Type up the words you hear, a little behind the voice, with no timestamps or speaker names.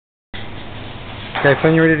Okay,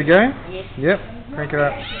 Finn, you ready to go? Yes. Yep, crank it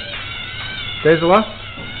up. Dazzler,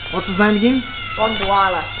 what's his name again?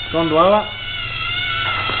 Gondola. Gondola.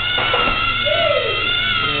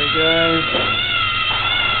 There we go.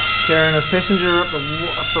 Carrying a passenger up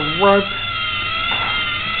the rope.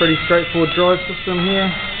 Pretty straightforward drive system here.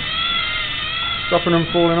 Stopping him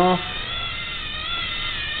falling off.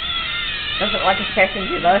 Doesn't like his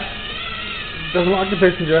passenger though. Doesn't like the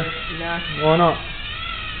passenger. No. Why not?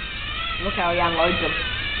 Look how he unloads him.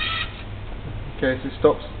 Okay, so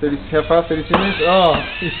stops 30, how far? 30 seconds? Oh,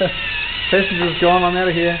 yeah. Passenger's gone, I'm out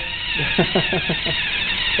of here.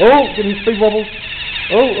 Oh, getting speed wobbles.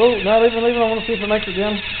 Oh, no, leave it, I want to see if it makes it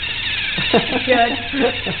down. Good.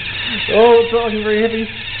 Oh, it's not looking very happy.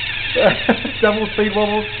 Double speed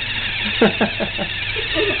wobbles.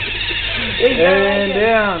 And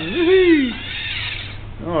down.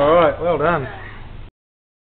 Alright, well done.